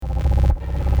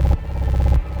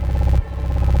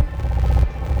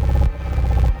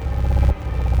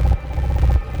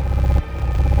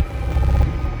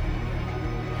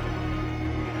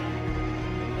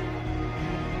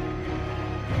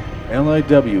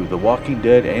LIW, The Walking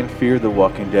Dead and Fear the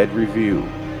Walking Dead review.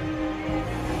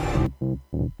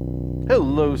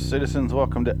 Hello, citizens.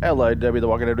 Welcome to LIW, The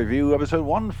Walking Dead review, episode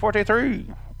 143.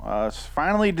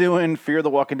 Finally doing Fear the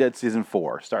Walking Dead season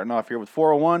 4. Starting off here with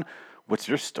 401. What's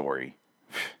your story?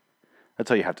 That's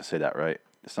how you have to say that, right?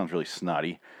 It sounds really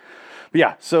snotty. But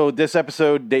yeah, so this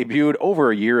episode debuted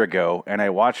over a year ago, and I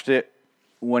watched it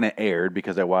when it aired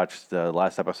because I watched the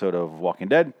last episode of Walking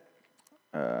Dead.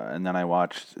 And then I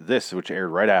watched this, which aired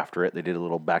right after it. They did a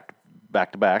little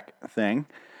back-to-back thing.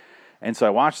 And so I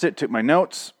watched it, took my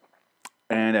notes,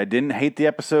 and I didn't hate the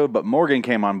episode, but Morgan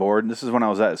came on board. This is when I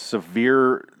was at a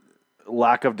severe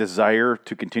lack of desire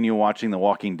to continue watching The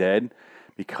Walking Dead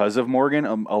because of Morgan.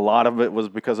 A lot of it was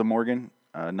because of Morgan.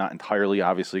 Not entirely,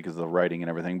 obviously, because of the writing and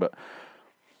everything.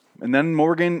 And then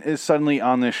Morgan is suddenly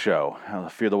on this show,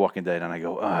 Fear the Walking Dead, and I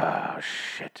go,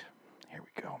 shit. Here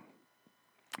we go.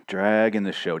 Dragging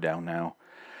the show down now.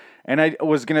 And I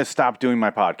was going to stop doing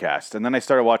my podcast. And then I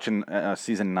started watching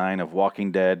season 9 of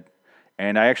Walking Dead.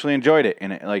 And I actually enjoyed it.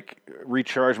 And it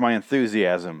recharged my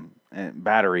enthusiasm and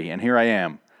battery. And here I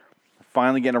am.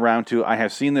 Finally getting around to, I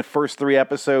have seen the first 3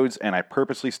 episodes. And I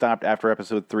purposely stopped after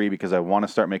episode 3 because I want to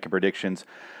start making predictions.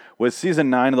 With season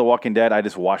 9 of The Walking Dead, I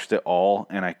just watched it all.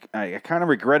 And I kind of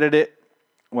regretted it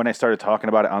when I started talking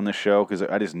about it on the show. Because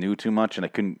I just knew too much and I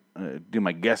couldn't do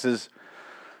my guesses.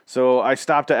 So I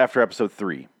stopped after episode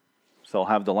 3. So I'll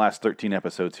have the last 13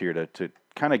 episodes here to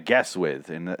kind of guess with,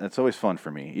 and it's always fun for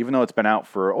me, even though it's been out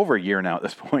for over a year now at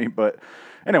this point. But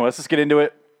anyway, let's just get into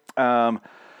it.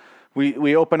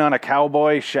 We open on a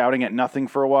cowboy shouting at nothing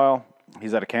for a while.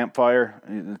 He's at a campfire.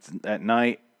 It's at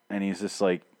night, and he's just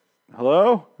like,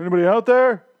 "Hello? Anybody out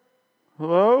there?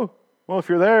 Hello? Well, if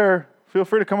you're there, feel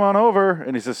free to come on over."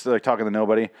 And he's just like talking to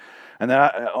nobody. And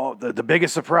then the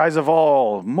biggest surprise of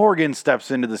all, Morgan steps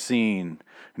into the scene.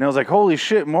 And I was like, holy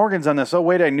shit, Morgan's on this. Oh,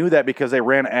 wait, I knew that because they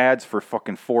ran ads for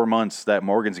fucking 4 months that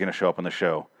Morgan's going to show up on the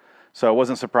show. So I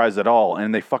wasn't surprised at all.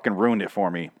 And they fucking ruined it for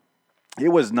me. It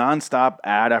was nonstop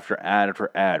ad after ad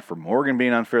after ad for Morgan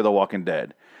being on Fear the Walking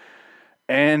Dead.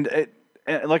 And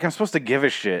I'm supposed to give a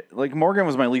shit. Morgan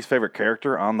was my least favorite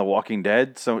character on The Walking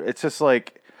Dead. So it's just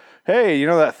like, hey, you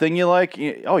know that thing you like?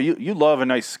 Oh, you love a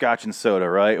nice scotch and soda,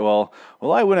 right? Well,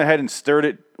 I went ahead and stirred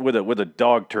it with a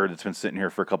dog turd that's been sitting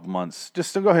here for a couple months.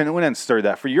 Just to go ahead and stir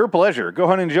that for your pleasure. Go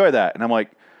ahead and enjoy that. And I'm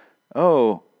like,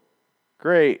 oh,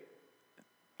 great.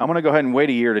 I'm going to go ahead and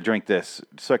wait a year to drink this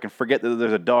so I can forget that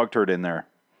there's a dog turd in there.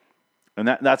 And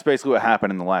that's basically what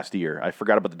happened in the last year. I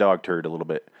forgot about the dog turd a little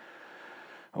bit.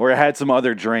 Or I had some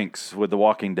other drinks with The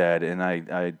Walking Dead, and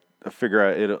I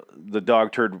figure the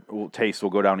dog turd taste will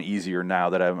go down easier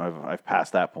now that I've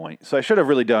passed that point. So I should have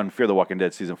really done Fear the Walking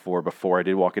Dead season 4 before I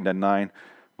did Walking Dead 9,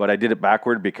 but I did it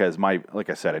backward because like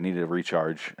I said, I needed a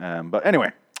recharge. But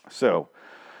anyway, so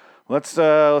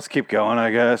let's keep going,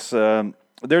 I guess.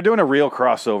 They're doing a real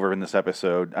crossover in this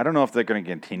episode. I don't know if they're going to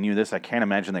continue this. I can't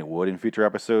imagine they would in future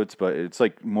episodes, but it's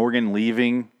like Morgan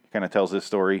leaving kind of tells this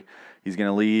story. He's going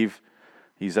to leave.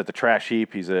 He's at the trash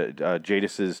heap. He's at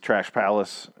Jadis's trash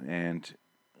palace. And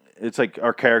it's like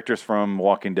our characters from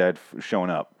Walking Dead showing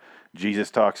up.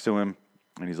 Jesus talks to him.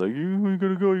 And he's like, you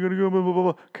gotta go, blah, blah,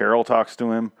 blah. Carol talks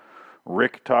to him.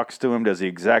 Rick talks to him, does the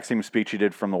exact same speech he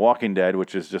did from The Walking Dead,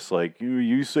 which is just like,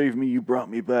 you saved me, you brought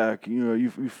me back. You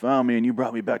found me and you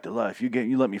brought me back to life.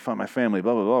 You let me find my family,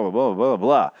 blah, blah, blah, blah, blah, blah,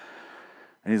 blah.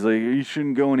 And he's like, you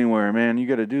shouldn't go anywhere, man. You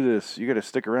got to do this. You got to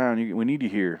stick around. We need you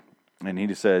here. And he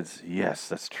just says, yes,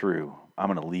 that's true. I'm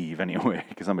going to leave anyway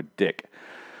because I'm a dick.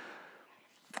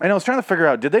 And I was trying to figure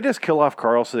out, did they just kill off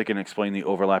Carl so they can explain the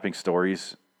overlapping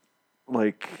stories?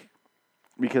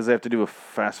 Because they have to do a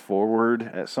fast forward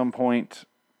at some point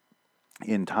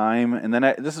in time. And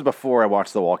then this is before I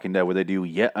watched The Walking Dead where they do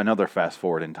yet another fast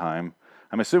forward in time.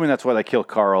 I'm assuming that's why they kill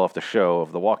Carl off the show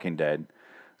of The Walking Dead.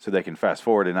 So they can fast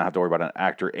forward and not have to worry about an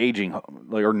actor aging,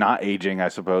 or not aging, I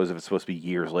suppose, if it's supposed to be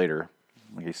years later.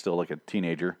 He's still like a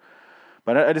teenager.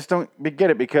 But I just don't get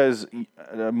it because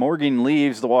Morgan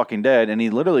leaves The Walking Dead and he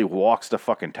literally walks to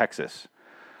fucking Texas.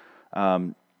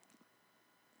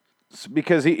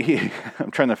 Because he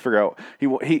I'm trying to figure out, he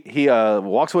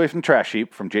walks away from the trash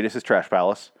heap, from Jadis's trash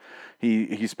palace.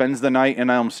 He spends the night in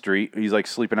Elm Street. He's like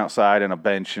sleeping outside on a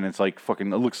bench and it's like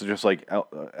fucking, it looks just like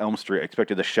Elm Street. I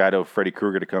expected the shadow of Freddy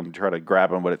Krueger to come try to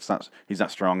grab him, but he's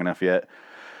not strong enough yet.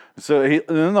 So and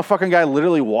then the fucking guy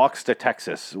literally walks to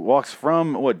Texas. Walks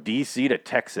from, D.C. to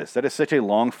Texas. That is such a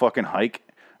long fucking hike.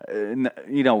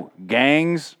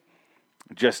 Gangs,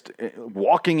 just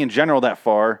walking in general that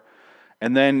far.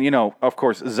 And then, of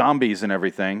course, zombies and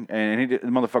everything. And the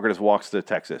motherfucker just walks to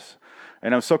Texas.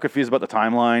 And I'm so confused about the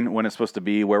timeline, when it's supposed to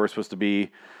be, where we're supposed to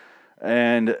be.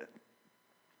 And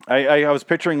I was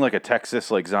picturing like a Texas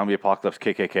like zombie apocalypse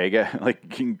KKK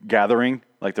like gathering,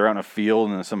 like they're out in a field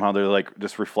and somehow they're like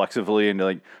just reflexively and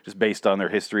like just based on their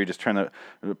history, just trying to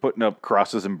putting up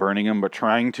crosses and burning them, but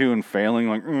trying to and failing,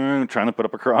 like trying to put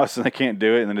up a cross and they can't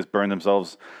do it, and then just burn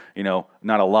themselves,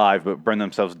 not alive, but burn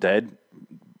themselves dead,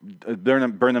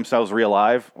 burn themselves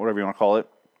re-alive, whatever you want to call it.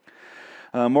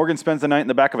 Morgan spends the night in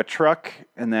the back of a truck,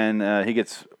 and then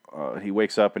he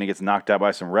wakes up and he gets knocked out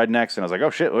by some rednecks, and I was like, oh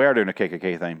shit, we are doing a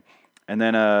KKK thing. And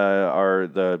then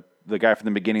the guy from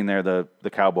the beginning there, the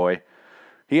cowboy,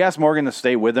 he asked Morgan to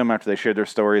stay with him after they shared their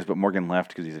stories, but Morgan left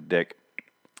because he's a dick.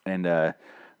 And the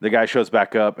guy shows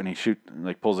back up and he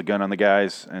pulls a gun on the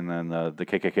guys, and then the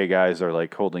KKK guys are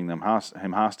like holding him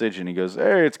hostage, and he goes,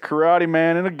 hey, it's Karate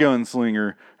Man and a Gunslinger.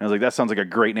 And I was like, that sounds like a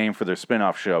great name for their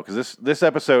spin-off show, because this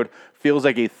episode feels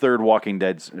like a third Walking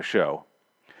Dead show.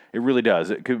 It really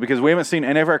does, because we haven't seen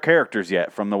any of our characters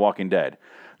yet from The Walking Dead.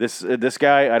 This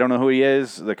guy, I don't know who he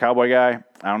is. The cowboy guy,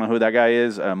 I don't know who that guy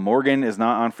is. Morgan is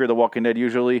not on Fear the Walking Dead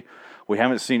usually. We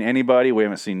haven't seen anybody. We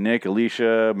haven't seen Nick,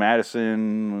 Alicia,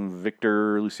 Madison,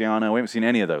 Victor, Luciano. We haven't seen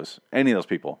any of those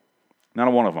people. Not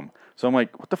a one of them. So I'm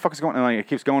like, what the fuck is going on? And it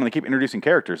keeps going, and they keep introducing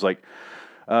characters. Like,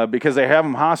 because they have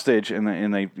him hostage,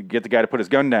 and they get the guy to put his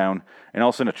gun down, and all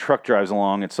of a sudden a truck drives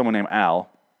along. It's someone named Al,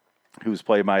 who's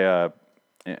played by...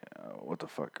 what the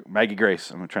fuck? Maggie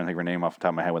Grace. I'm trying to think of her name off the top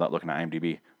of my head without looking at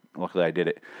IMDb. Luckily, I did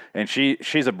it. And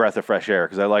she's a breath of fresh air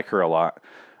because I like her a lot.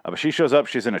 But she shows up.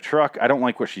 She's in a truck. I don't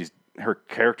like her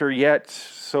character yet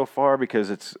so far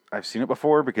because I've seen it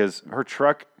before, because her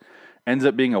truck ends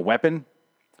up being a weapon.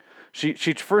 She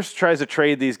first tries to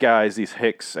trade these guys, these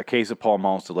hicks, a case of Pall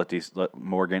Malls to let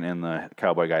Morgan and the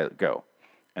cowboy guy go.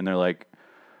 And they're like,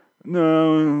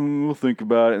 no, we'll think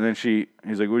about it. And then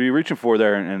he's like, what are you reaching for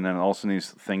there? And then all of a sudden these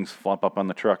things flop up on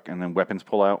the truck, and then weapons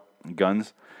pull out,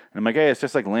 guns. And I'm like, hey, it's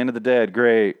just like Land of the Dead.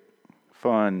 Great.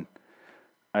 Fun.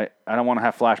 I don't want to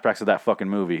have flashbacks of that fucking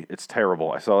movie. It's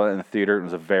terrible. I saw it in the theater. It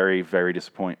was a very, very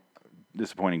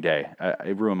disappointing day.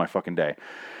 It ruined my fucking day.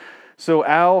 So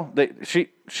Al,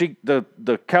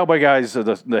 the cowboy guys,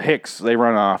 the hicks, they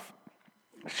run off.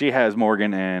 She has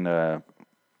Morgan and...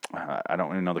 I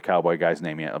don't even know the cowboy guy's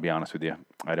name yet, I'll be honest with you.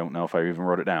 I don't know if I even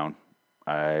wrote it down.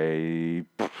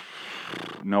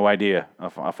 No idea.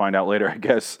 I'll find out later, I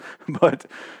guess. But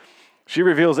she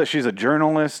reveals that she's a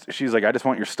journalist. She's like, I just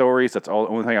want your stories. That's the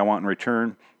only thing I want in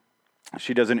return.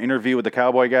 She does an interview with the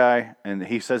cowboy guy, and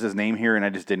he says his name here, and I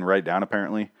just didn't write it down,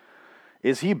 apparently.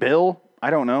 Is he Bill? I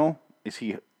don't know. Is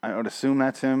he... I would assume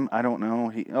that's him. I don't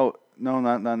know. No,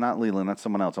 not Leland. That's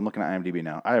someone else. I'm looking at IMDb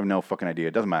now. I have no fucking idea.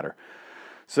 It doesn't matter.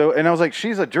 So, and I was like,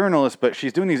 she's a journalist, but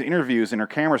she's doing these interviews, and her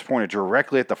camera's pointed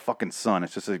directly at the fucking sun.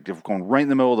 It's just like going right in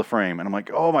the middle of the frame. And I'm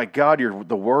like, oh my God, you're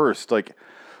the worst. Like,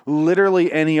 literally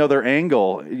any other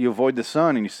angle, you avoid the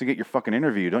sun, and you still get your fucking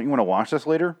interview. Don't you want to watch this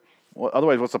later? Well,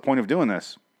 otherwise, what's the point of doing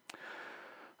this?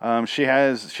 She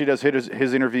does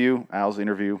his interview, Al's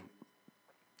interview.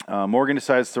 Morgan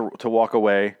decides to walk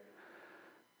away,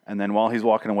 and then while he's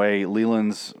walking away,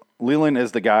 Leland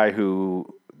is the guy who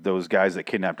those guys that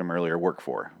kidnapped him earlier work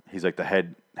for. He's like the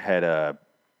head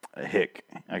hick.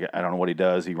 I don't know what he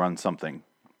does. He runs something.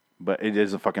 But it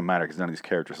doesn't fucking matter because none of these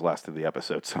characters last through the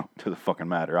episode, so it doesn't fucking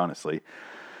matter, honestly.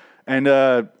 And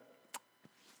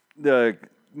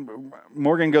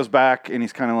Morgan goes back, and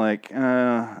he's kind of like,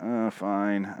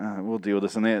 fine, we'll deal with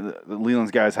this. And the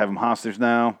Leland's guys have him hostage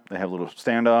now. They have a little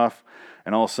standoff,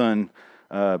 and all of a sudden,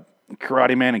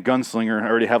 Karate Man and Gunslinger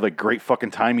already have like great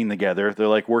fucking timing together. They're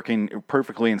like working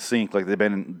perfectly in sync, like they've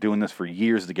been doing this for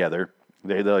years together.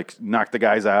 They like knock the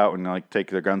guys out and like take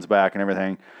their guns back and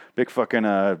everything. Big fucking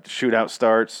shootout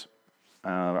starts.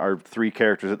 Our three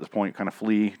characters at this point kind of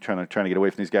flee, trying to get away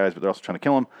from these guys, but they're also trying to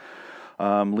kill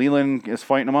them. Leland is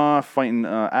fighting them off,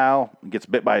 Al, gets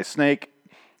bit by a snake,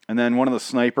 and then one of the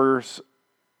snipers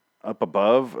up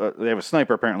above, they have a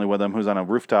sniper apparently with him who's on a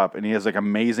rooftop, and he has like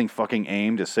amazing fucking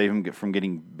aim to save him from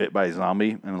getting bit by a zombie.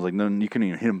 And I was like, no, you couldn't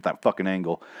even hit him at that fucking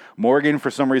angle. Morgan,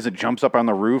 for some reason, jumps up on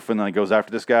the roof and then goes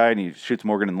after this guy, and he shoots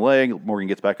Morgan in the leg. Morgan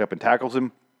gets back up and tackles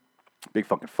him. Big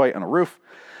fucking fight on a roof.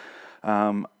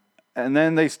 And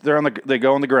then they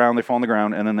go on the ground, they fall on the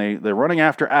ground, and then they're running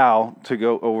after Al to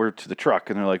go over to the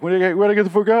truck, and they're like, we gotta get the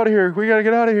fuck out of here. We gotta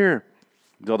get out of here.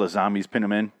 All the zombies pin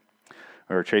him in,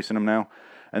 or chasing him now.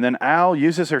 And then Al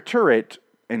uses her turret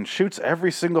and shoots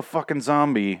every single fucking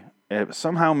zombie. It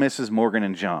somehow misses Morgan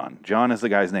and John. John is the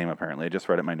guy's name, apparently. I just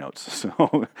read it in my notes.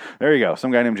 So there you go. Some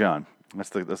guy named John. That's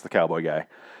the cowboy guy.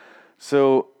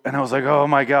 So, and I was like, oh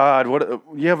my God,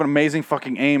 you have an amazing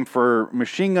fucking aim for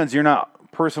machine guns. You're not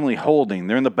personally holding.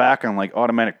 They're in the back on like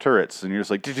automatic turrets, and you're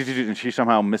just like, and she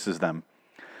somehow misses them.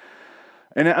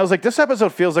 And I was like, this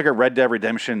episode feels like a Red Dead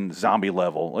Redemption zombie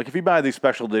level. Like if you buy the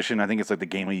special edition, I think it's like the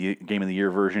Game of the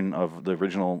Year version of the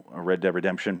original Red Dead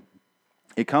Redemption.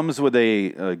 It comes with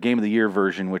a Game of the Year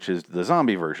version, which is the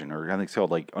zombie version, or I think it's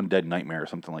called like Undead Nightmare or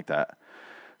something like that.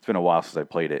 It's been a while since I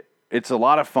played it. It's a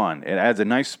lot of fun. It adds a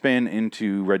nice spin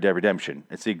into Red Dead Redemption.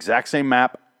 It's the exact same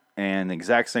map and the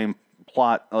exact same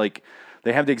plot. Like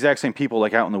they have the exact same people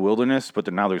like out in the wilderness,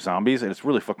 but now they're zombies, and it's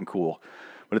really fucking cool.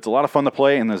 But it's a lot of fun to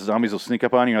play, and the zombies will sneak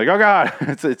up on you. You're like, oh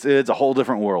god, it's a whole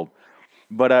different world.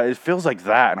 But it feels like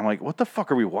that, and I'm like, what the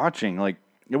fuck are we watching? Like,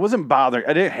 it wasn't bothering.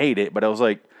 I didn't hate it, but I was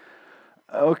like,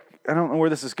 oh, I don't know where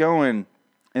this is going.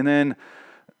 And then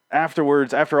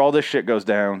afterwards, after all this shit goes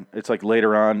down, it's like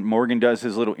later on, Morgan does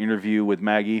his little interview with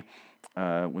Maggie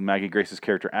Grace's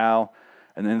character Al,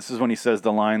 and then this is when he says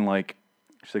the line like,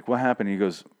 she's like, what happened? And he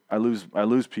goes, I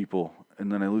lose people.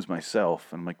 And then I lose myself.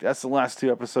 And I'm like, that's the last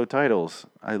 2 episode titles.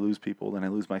 I lose people, then I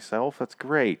lose myself. That's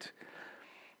great.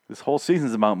 This whole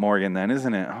season's about Morgan then,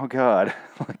 isn't it? Oh, God.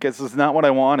 Like, this is not what I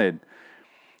wanted.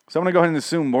 So I'm going to go ahead and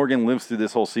assume Morgan lives through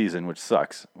this whole season, which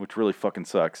sucks. Which really fucking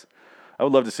sucks. I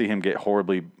would love to see him get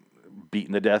horribly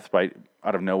beaten to death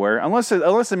out of nowhere. Unless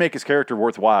they make his character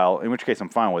worthwhile, in which case I'm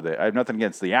fine with it. I have nothing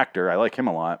against the actor. I like him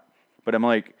a lot. But I'm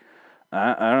like,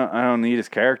 I don't need his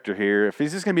character here. If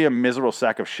he's just going to be a miserable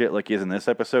sack of shit like he is in this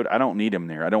episode, I don't need him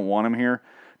there. I don't want him here.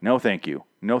 No, thank you.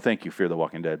 No, thank you, Fear the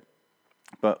Walking Dead.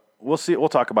 But we'll see. We'll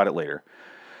talk about it later.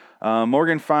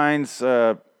 Morgan finds...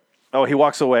 he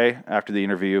walks away after the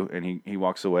interview, and he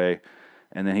walks away,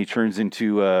 and then he turns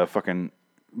into fucking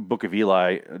Book of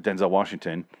Eli, Denzel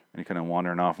Washington, and he kind of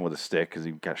wandering off with a stick because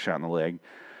he got shot in the leg.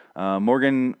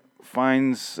 Morgan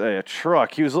finds a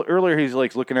truck. He's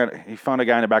like looking at. He found a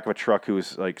guy in the back of a truck who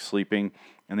was like sleeping,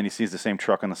 and then he sees the same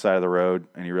truck on the side of the road,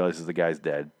 and he realizes the guy's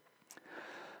dead.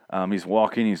 He's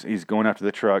walking. He's going after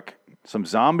the truck. Some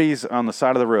zombies on the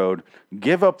side of the road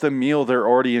give up the meal they're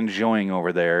already enjoying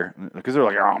over there because they're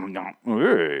like,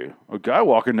 hey, a guy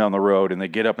walking down the road, and they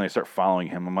get up and they start following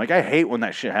him. I'm like, I hate when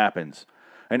that shit happens.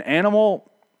 An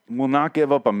animal will not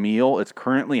give up a meal it's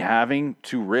currently having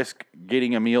to risk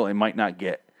getting a meal it might not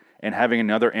get, and having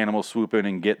another animal swoop in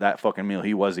and get that fucking meal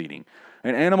he was eating.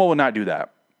 An animal would not do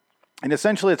that. And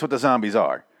essentially, that's what the zombies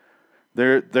are.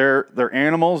 They're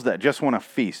animals that just want to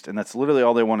feast, and that's literally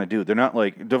all they want to do. They're not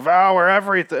like, devour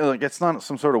everything. Like, it's not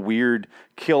some sort of weird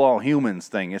kill all humans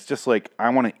thing. It's just like, I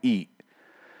want to eat.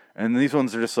 And these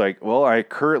ones are just like, well, I'm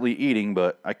currently eating,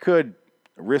 but I could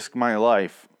risk my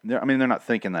life. They're not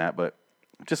thinking that, but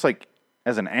just like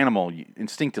as an animal,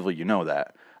 instinctively you know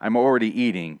that. I'm already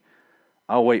eating.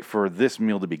 I'll wait for this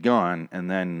meal to be gone, and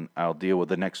then I'll deal with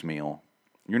the next meal.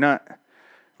 You're not,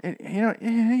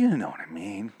 you know what I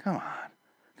mean.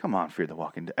 Come on, Fear the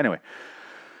Walking Dead. Anyway,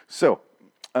 so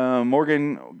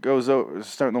Morgan goes over,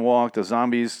 starting to walk. The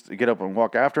zombies get up and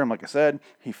walk after him. Like I said,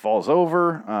 he falls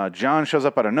over. John shows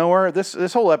up out of nowhere.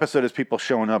 This whole episode is people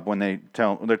showing up when they're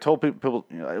told people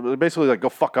they're basically like, go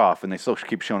fuck off, and they still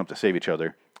keep showing up to save each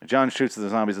other. John shoots the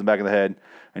zombies in the back of the head,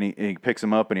 and he picks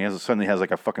him up, and he suddenly has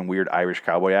like a fucking weird Irish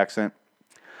cowboy accent.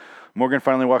 Morgan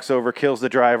finally walks over, kills the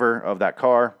driver of that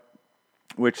car,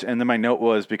 and then my note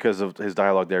was, because of his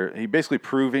dialogue there, he basically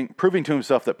proving to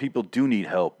himself that people do need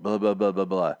help, blah, blah, blah, blah,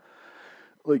 blah.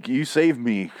 Like, you saved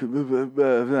me.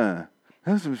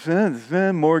 That's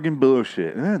Morgan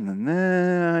bullshit.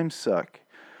 I'm suck.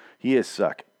 He is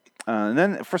suck. And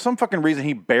then, for some fucking reason,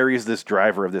 he buries this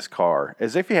driver of this car,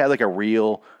 as if he had like a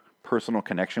real personal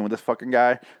connection with this fucking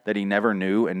guy that he never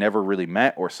knew and never really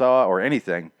met or saw or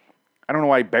anything. I don't know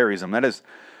why he buries him. That is,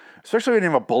 especially when you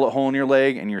have a bullet hole in your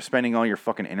leg and you're spending all your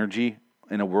fucking energy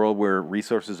in a world where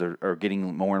resources are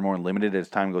getting more and more limited as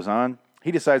time goes on.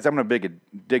 He decides, I'm going to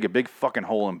dig a big fucking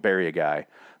hole and bury a guy.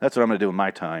 That's what I'm going to do with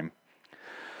my time.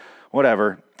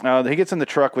 Whatever. He gets in the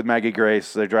truck with Maggie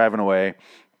Grace. They're driving away.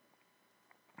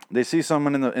 They see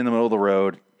someone in the middle of the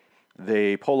road.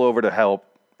 They pull over to help,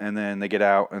 and then they get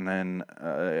out, and then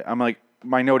I'm like,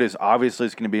 my note is, obviously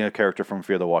it's going to be a character from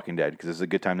Fear the Walking Dead, because it's a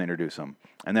good time to introduce him.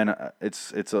 And then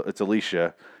it's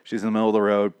Alicia. She's in the middle of the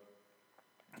road.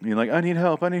 And you're like, I need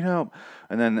help. And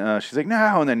then she's like,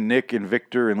 no. And then Nick and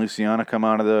Victor and Luciana come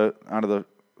out of the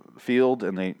field,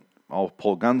 and they all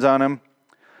pull guns on him.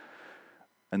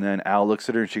 And then Al looks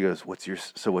at her, and she goes, what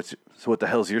the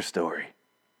hell's your story?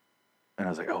 And I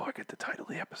was like, oh, I get the title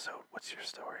of the episode. What's your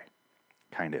story?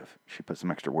 Kind of. She put some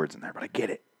extra words in there, but I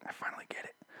get it. I finally get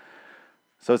it.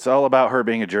 So it's all about her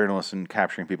being a journalist and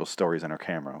capturing people's stories on her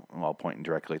camera while pointing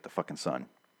directly at the fucking sun.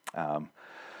 And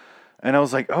I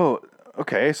was like, oh,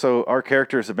 okay, so our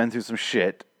characters have been through some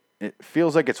shit, It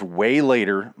feels like it's way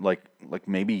later, like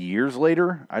maybe years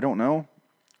later. I don't know.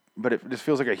 But it just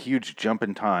feels like a huge jump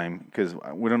in time because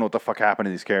we don't know what the fuck happened to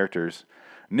these characters.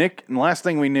 Nick, and the last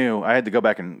thing we knew, I had to go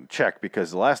back and check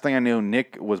because the last thing I knew,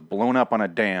 Nick was blown up on a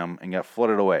dam and got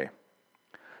flooded away.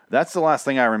 That's the last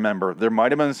thing I remember. There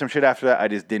might have been some shit after that I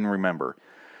just didn't remember.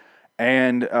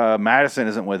 And Madison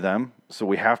isn't with them, so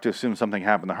we have to assume something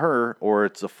happened to her, or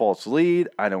it's a false lead.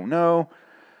 I don't know.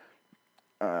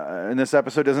 And this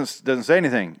episode doesn't say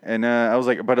anything. And I was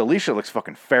like, but Alicia looks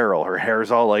fucking feral. Her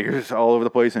hair's all like all over the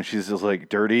place, and she's just like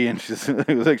dirty, and she's it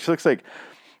was like she looks like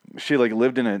she like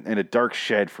lived in a dark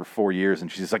shed for 4 years,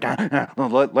 and she's just like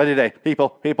let it day,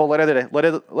 people let it day, let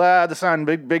it the sun,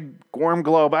 big warm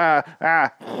globe,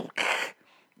 and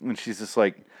she's just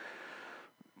like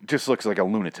just looks like a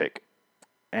lunatic.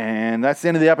 And that's the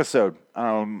end of the episode.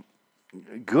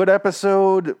 Good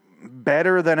episode.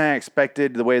 Better than I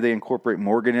expected the way they incorporate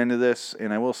Morgan into this.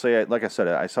 And I will say, like I said,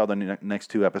 I saw the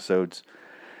next 2 episodes.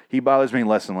 He bothers me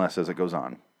less and less as it goes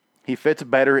on. He fits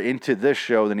better into this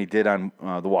show than he did on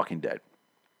The Walking Dead.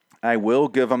 I will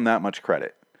give him that much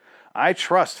credit. I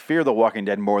trust Fear the Walking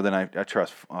Dead more than I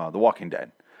trust The Walking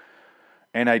Dead.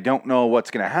 And I don't know what's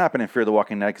going to happen in Fear the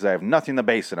Walking Dead because I have nothing to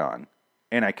base it on.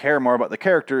 And I care more about the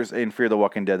characters in Fear the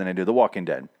Walking Dead than I do The Walking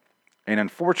Dead. And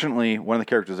unfortunately, one of the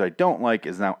characters I don't like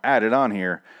is now added on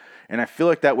here. And I feel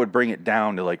like that would bring it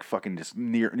down to like fucking just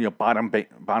near, bottom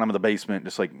of the basement.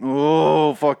 Just like,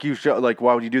 oh, fuck you. Like,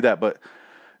 why would you do that? But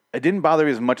it didn't bother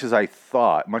me as much as I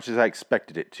thought, much as I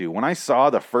expected it to. When I saw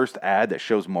the first ad that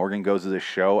shows Morgan goes to this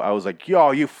show, I was like,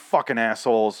 yo, you fucking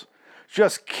assholes.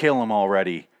 Just kill him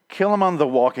already. Kill him on The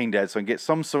Walking Dead so I can get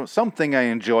something I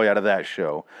enjoy out of that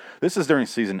show. This is during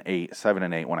season 7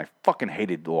 and 8 when I fucking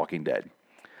hated The Walking Dead.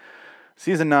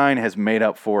 Season 9 has made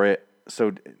up for it,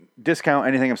 so discount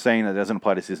anything I'm saying that doesn't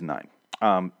apply to Season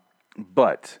 9.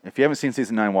 But if you haven't seen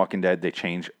Season 9 Walking Dead, they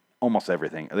change almost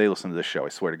everything. They listen to this show, I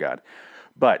swear to God.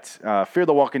 But Fear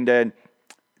the Walking Dead,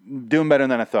 doing better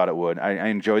than I thought it would. I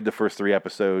enjoyed the first 3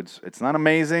 episodes. It's not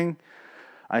amazing.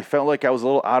 I felt like I was a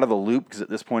little out of the loop because at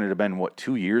this point it had been,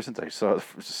 2 years since I saw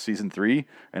Season 3,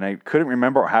 and I couldn't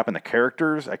remember what happened to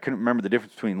characters. I couldn't remember the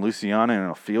difference between Luciana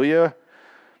and Ophelia.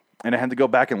 And I had to go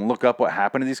back and look up what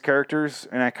happened to these characters.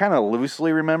 And I kind of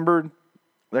loosely remembered.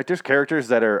 Like, there's characters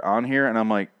that are on here, and I'm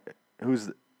like, I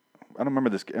don't remember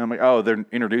this. And I'm like, oh, they're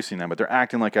introducing them, but they're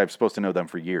acting like I'm supposed to know them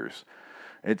for years.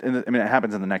 It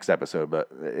happens in the next episode, but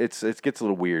it gets a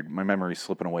little weird. My memory's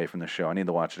slipping away from the show. I need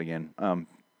to watch it again.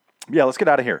 Yeah, let's get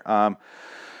out of here.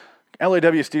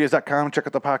 LAWstudios.com. Check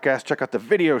out the podcast. Check out the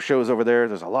video shows over there.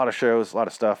 There's a lot of shows, a lot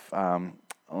of stuff.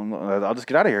 I'll just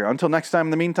get out of here. Until next time,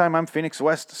 in the meantime, I'm Phoenix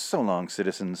West. So long,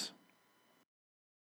 citizens.